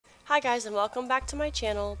Hi guys, and welcome back to my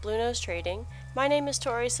channel, Blue Nose Trading. My name is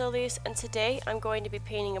Tori Solis, and today I'm going to be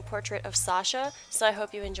painting a portrait of Sasha, so I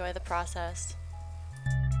hope you enjoy the process.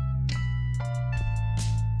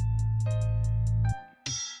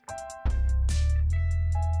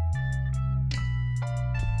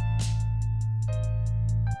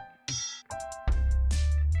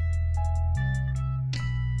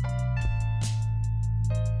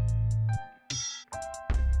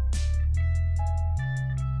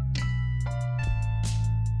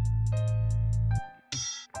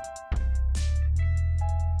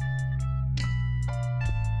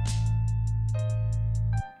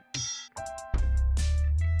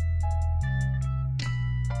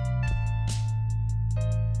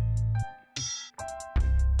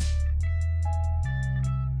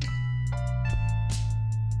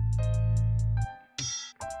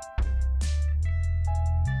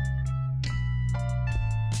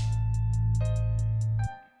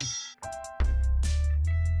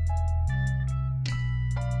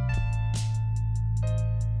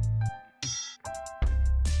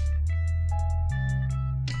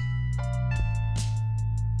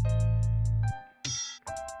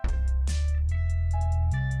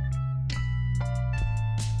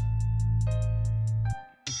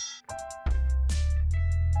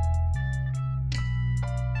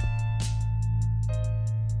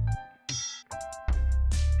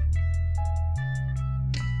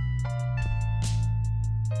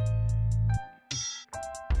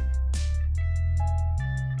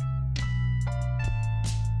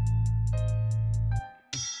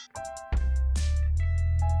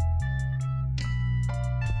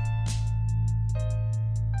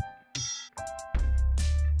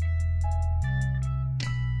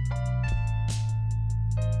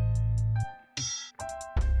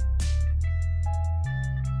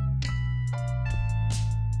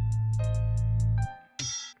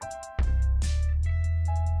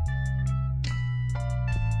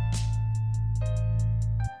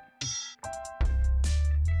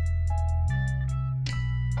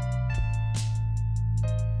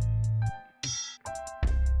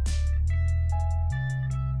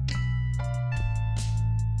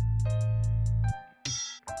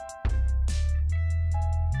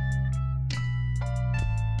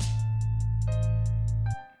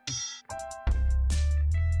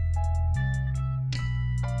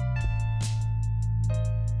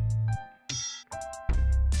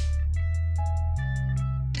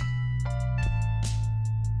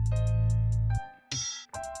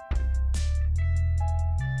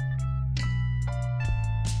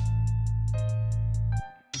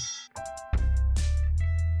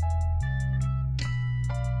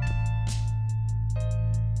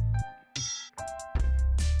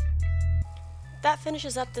 That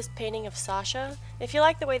finishes up this painting of Sasha. If you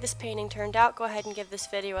like the way this painting turned out, go ahead and give this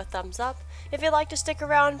video a thumbs up. If you'd like to stick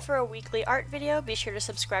around for a weekly art video, be sure to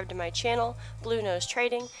subscribe to my channel, Blue Nose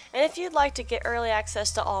Trading. And if you'd like to get early access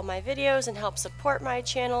to all my videos and help support my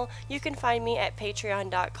channel, you can find me at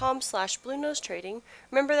patreon.com/bluenosetrading.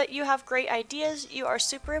 Remember that you have great ideas, you are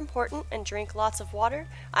super important, and drink lots of water.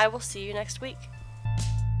 I will see you next week.